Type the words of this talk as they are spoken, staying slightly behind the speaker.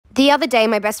The other day,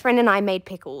 my best friend and I made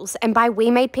pickles. And by we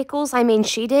made pickles, I mean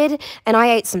she did. And I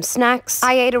ate some snacks.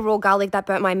 I ate a raw garlic that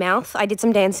burnt my mouth. I did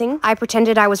some dancing. I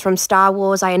pretended I was from Star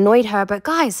Wars. I annoyed her. But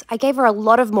guys, I gave her a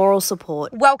lot of moral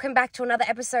support. Welcome back to another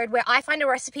episode where I find a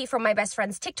recipe from my best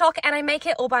friend's TikTok and I make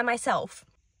it all by myself.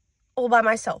 All by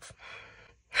myself.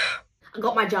 I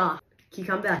got my jar.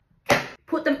 Cucumber.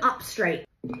 Put them up straight.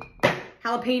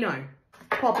 Jalapeno.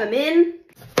 Pop them in.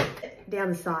 Down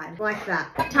the side. Like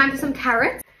that. Time for some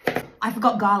carrots. I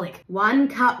forgot garlic. 1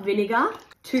 cup vinegar.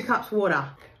 2 cups water.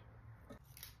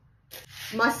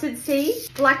 Mustard seeds.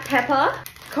 Black pepper.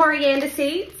 Coriander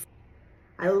seeds.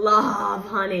 I love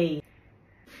honey.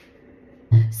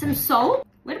 Some salt.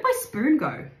 Where did my spoon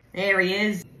go? There he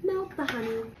is. Melt the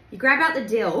honey. You grab out the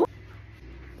dill.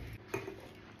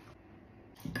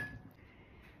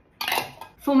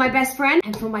 For my best friend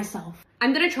and for myself.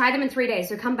 I'm gonna try them in 3 days,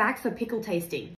 so come back for pickle tasting.